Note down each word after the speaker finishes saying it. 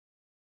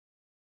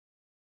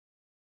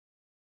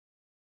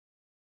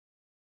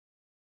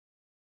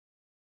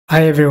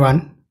Hi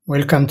everyone,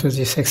 welcome to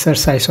this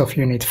exercise of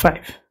Unit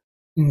 5.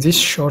 In this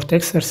short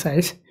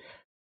exercise,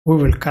 we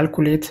will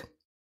calculate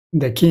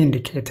the key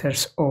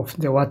indicators of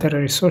the water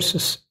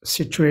resources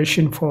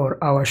situation for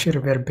IHE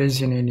River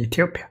Basin in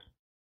Ethiopia.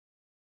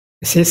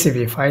 A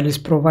CSV file is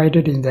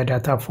provided in the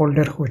data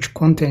folder which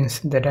contains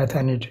the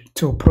data needed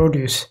to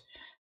produce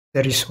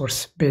the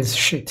resource base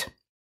sheet.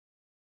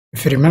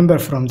 If you remember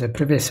from the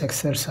previous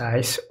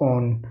exercise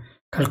on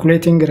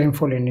calculating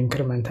rainfall and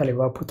incremental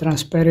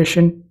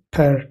evapotranspiration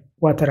per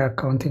water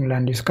accounting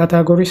land use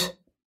categories,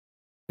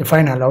 the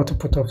final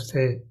output of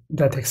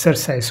that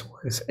exercise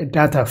was a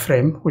data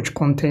frame which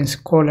contains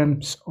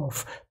columns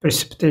of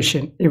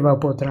precipitation,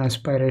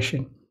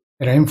 evapotranspiration,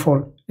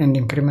 rainfall, and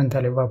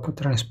incremental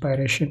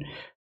evapotranspiration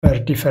per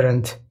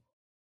different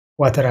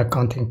water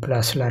accounting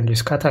plus land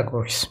use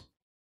categories.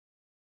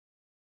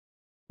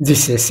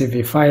 This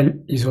CSV file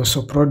is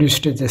also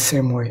produced the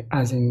same way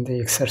as in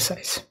the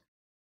exercise.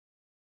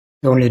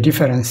 The only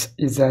difference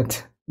is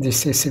that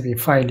this CSV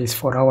file is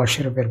for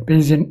IHE River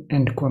Basin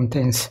and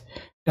contains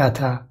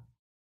data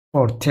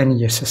for 10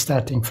 years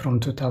starting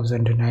from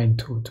 2009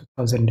 to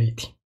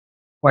 2018,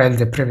 while in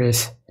the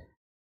previous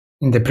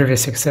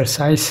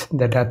exercise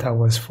the data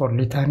was for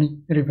Litani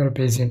River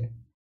Basin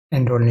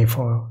and only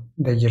for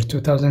the year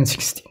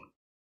 2016.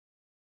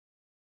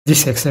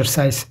 This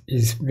exercise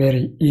is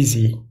very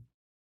easy.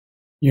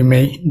 You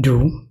may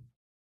do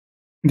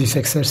this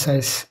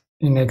exercise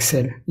in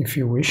Excel if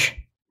you wish,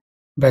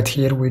 but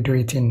here we do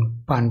it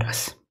in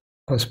Pandas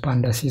because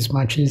Pandas is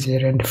much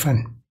easier and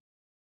fun.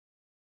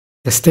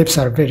 The steps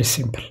are very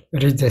simple.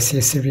 Read the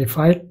CSV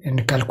file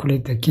and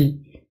calculate the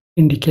key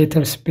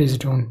indicators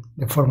based on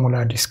the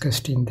formula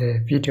discussed in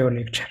the video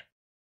lecture.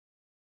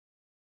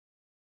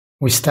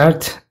 We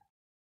start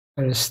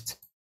first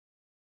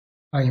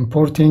by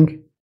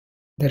importing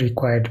the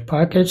required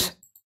package,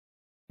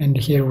 and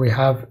here we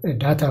have a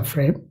data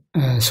frame,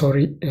 a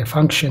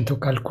function to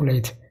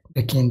calculate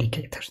the key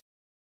indicators.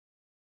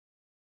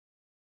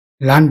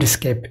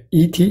 Landscape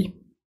ET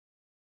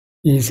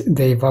is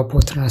the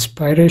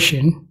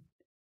evapotranspiration,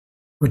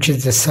 which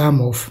is the sum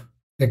of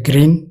the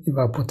green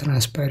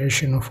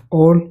evapotranspiration of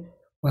all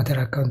water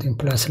accounting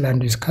plus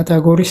land use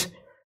categories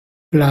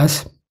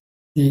plus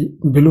the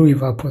blue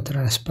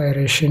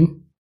evapotranspiration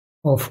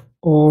of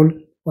all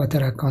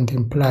water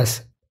accounting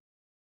plus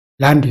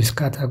land use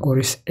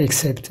categories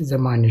except the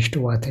managed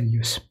water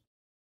use.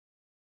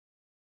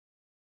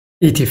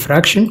 ET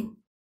fraction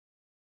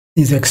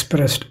is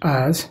expressed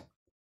as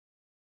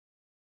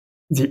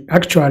the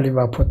actual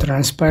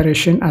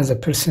evapotranspiration as a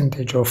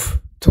percentage of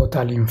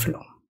total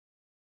inflow.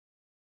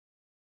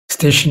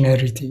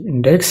 Stationarity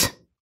index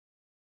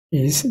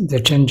is the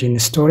change in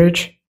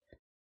storage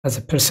as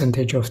a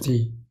percentage of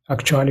the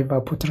actual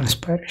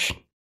evapotranspiration.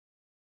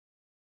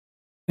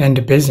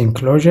 And basin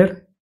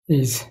closure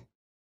is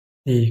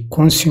the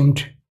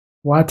consumed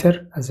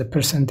water as a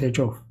percentage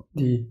of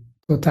the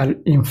total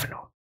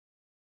inflow.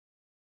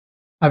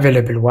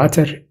 Available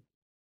water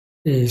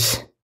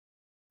is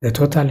the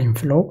total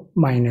inflow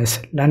minus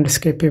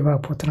landscape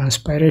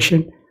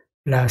evapotranspiration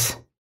plus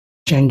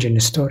change in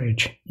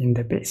storage in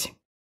the basin.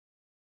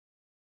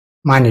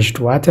 Managed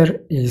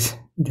water is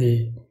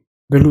the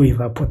blue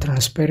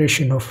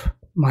evapotranspiration of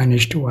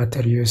managed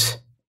water use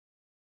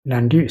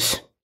land use.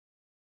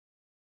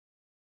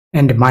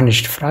 And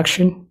managed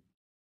fraction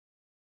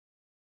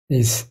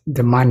is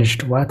the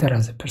managed water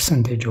as a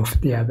percentage of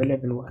the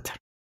available water.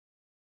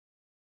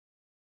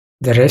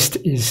 The rest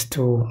is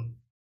to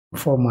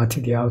format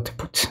the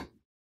output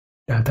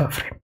data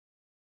frame.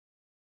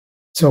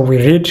 So we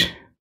read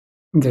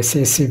the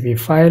CSV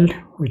file,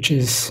 which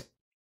is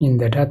in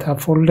the data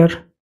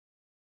folder,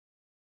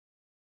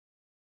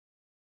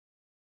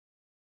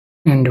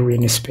 and we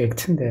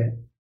inspect the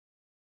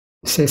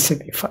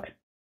CSV file.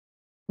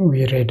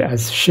 We read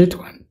as sheet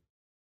 1,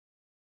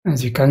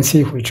 as you can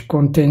see, which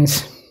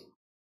contains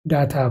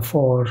data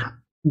for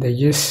the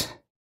years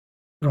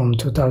from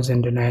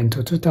 2009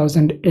 to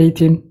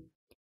 2018.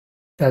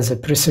 As a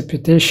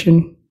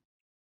precipitation,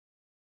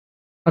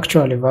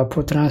 actual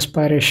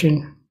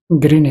evapotranspiration,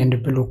 green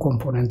and blue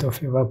component of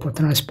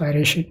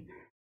evapotranspiration,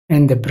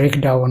 and the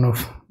breakdown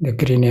of the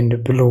green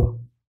and blue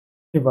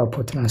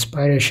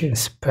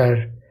evapotranspirations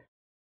per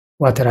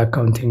water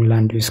accounting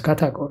land use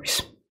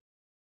categories.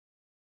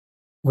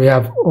 We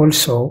have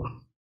also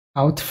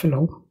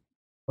outflow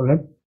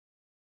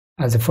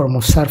as a form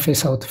of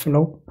surface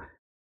outflow.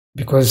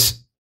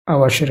 Because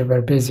IHE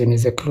River Basin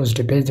is a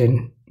closed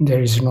basin,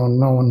 there is no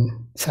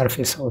known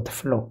surface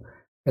outflow,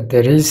 but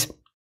there is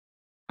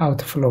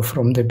outflow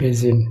from the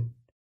basin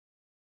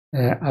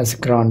as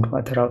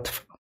groundwater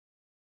outflow,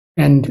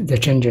 and the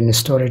change in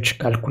storage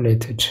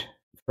calculated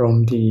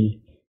from the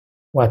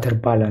water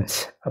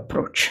balance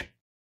approach.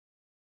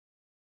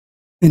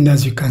 And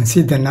as you can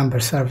see, the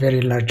numbers are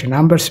very large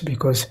numbers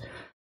because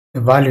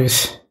the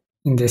values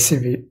in the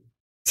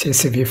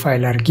CSV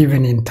file are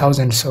given in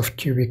thousands of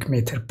cubic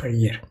meter per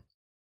year.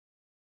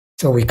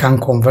 So we can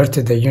convert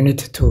the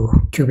unit to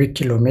cubic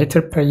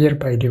kilometer per year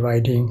by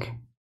dividing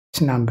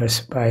these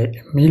numbers by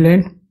a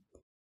million,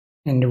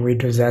 and we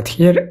do that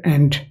here,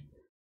 and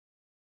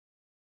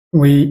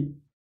we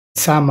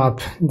sum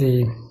up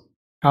the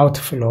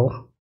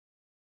outflow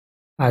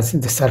as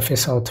the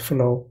surface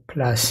outflow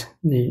plus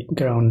the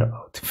ground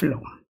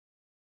outflow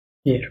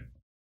here.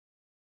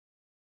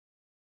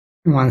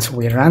 Once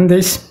we run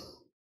this,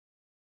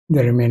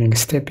 the remaining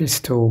step is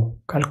to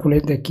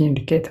calculate the key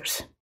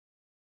indicators.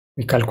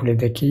 We calculate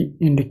the key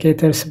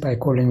indicators by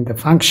calling the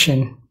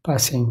function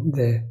passing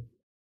the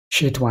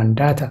sheet 1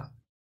 data.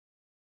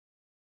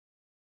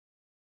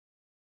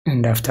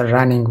 And after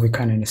running, we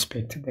can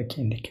inspect the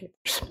key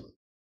indicators.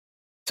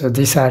 So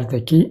these are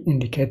the key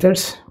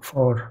indicators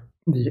for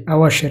the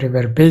Awash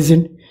River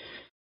Basin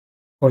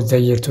for the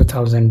year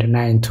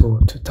 2009 to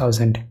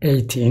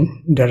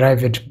 2018,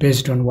 derived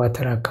based on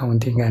water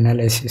accounting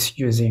analysis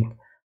using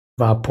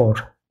WaPOR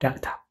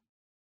data.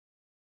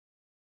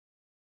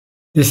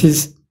 This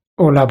is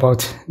all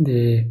about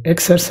the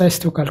exercise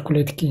to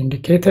calculate key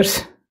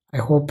indicators. I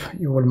hope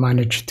you will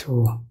manage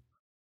to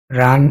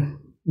run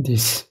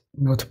this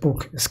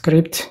notebook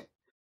script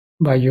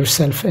by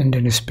yourself and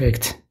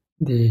inspect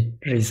the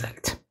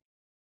result.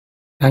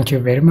 Thank you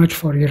very much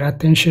for your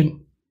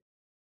attention,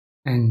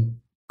 and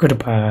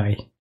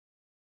goodbye.